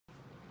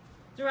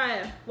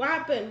Zariah, what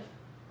happened?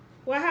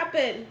 What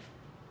happened?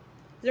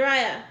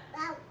 Zariah,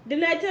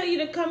 didn't I tell you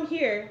to come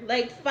here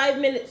like 5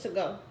 minutes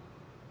ago?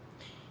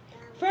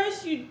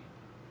 First, you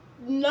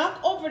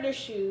knock over the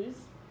shoes.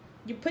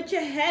 You put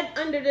your head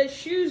under the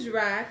shoes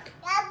rack.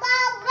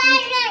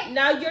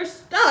 Now you're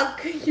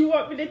stuck. You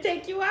want me to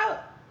take you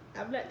out?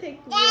 I'm not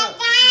taking you out.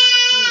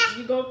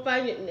 You gonna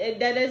find it.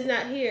 Dada's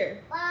not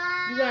here.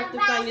 You gonna have to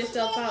find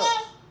yourself out.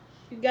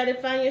 You gotta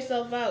find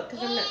yourself out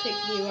because I'm not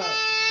taking you out.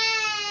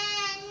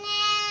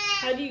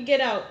 How do you get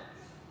out?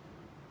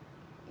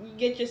 You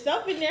get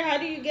yourself in there. How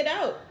do you get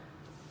out?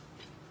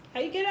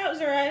 How you get out,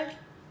 Zariah?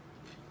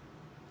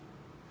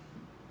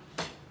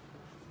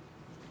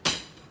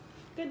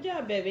 Good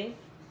job, baby.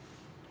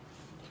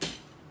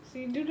 So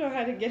you do know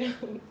how to get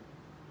out.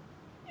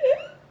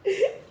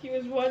 You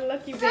was one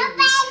lucky baby.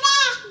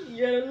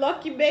 You're a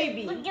lucky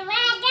baby.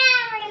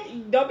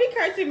 Don't be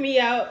cursing me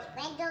out.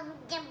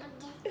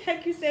 The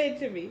heck you say it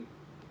to me?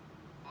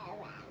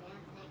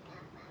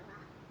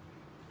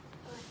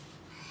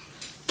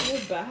 So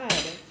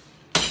bad.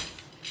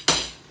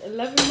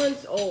 11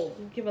 months old.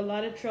 You give a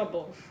lot of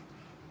trouble.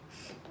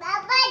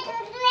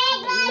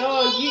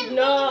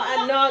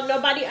 No,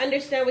 nobody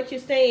understand what you're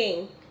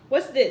saying.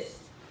 What's this?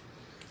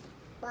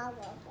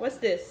 What's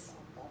this?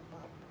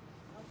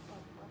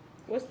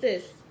 What's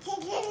this?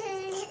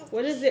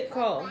 What is it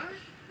called?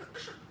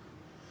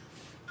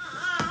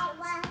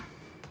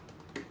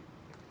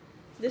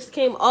 This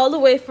came all the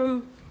way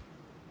from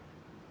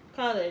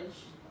college,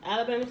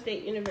 Alabama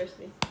State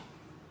University.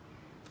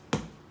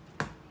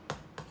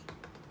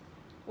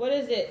 What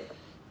is it?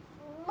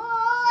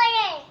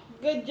 Ball.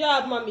 Good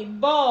job, mommy.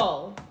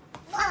 Ball.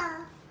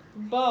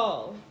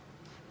 Ball.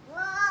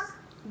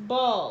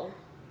 Ball.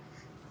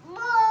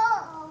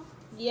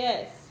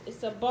 Yes,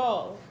 it's a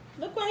ball.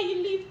 Look why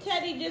you leave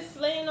Teddy just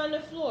laying on the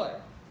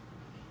floor.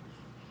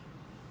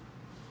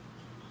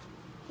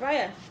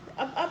 Raya,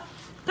 up.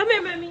 Come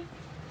here, mommy.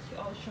 She's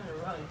always trying to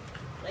run.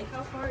 Like,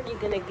 how far are you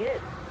gonna get?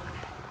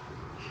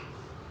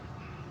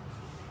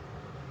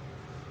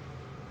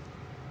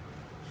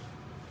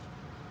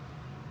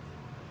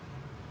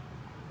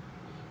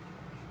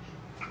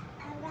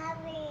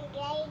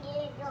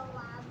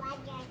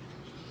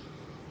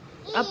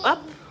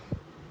 Up.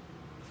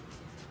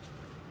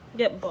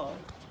 Get ball.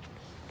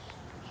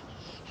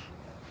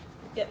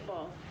 Get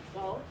ball.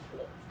 Ball.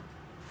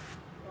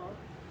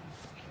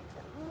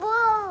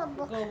 Ball.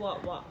 Go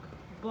walk.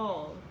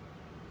 Ball.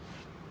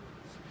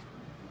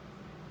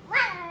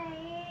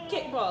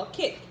 Kick ball.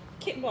 Kick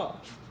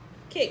ball.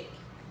 Kick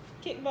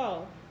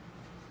ball.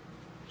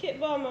 Kick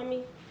ball,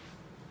 mommy.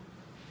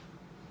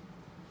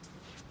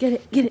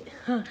 Get it.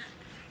 Huh.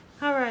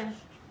 All right.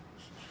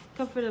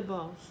 Come for the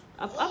ball.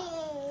 Up.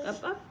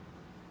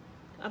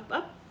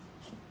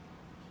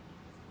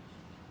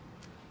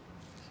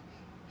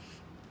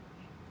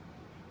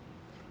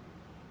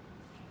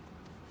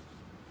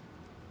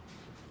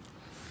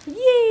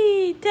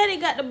 Yay! Teddy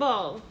got the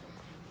ball.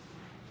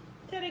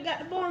 Teddy got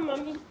the ball,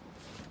 mommy.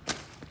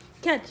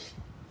 Catch.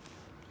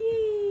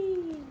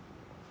 Yay!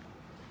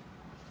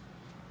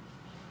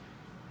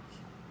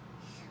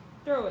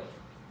 Throw it.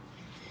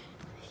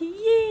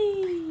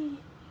 Yay!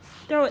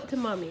 Throw it to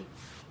mommy.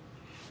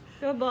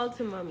 Throw a ball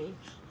to mommy.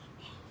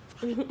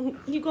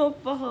 You gonna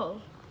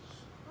fall.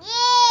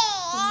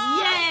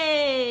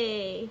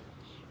 Yay!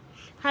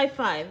 High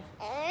five.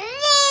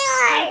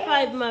 High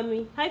five,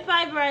 mommy. High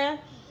five, Raya.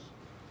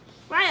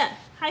 Raya,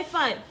 high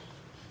five.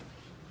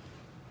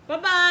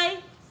 Bye-bye.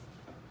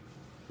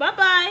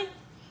 Bye-bye.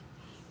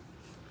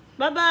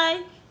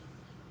 Bye-bye.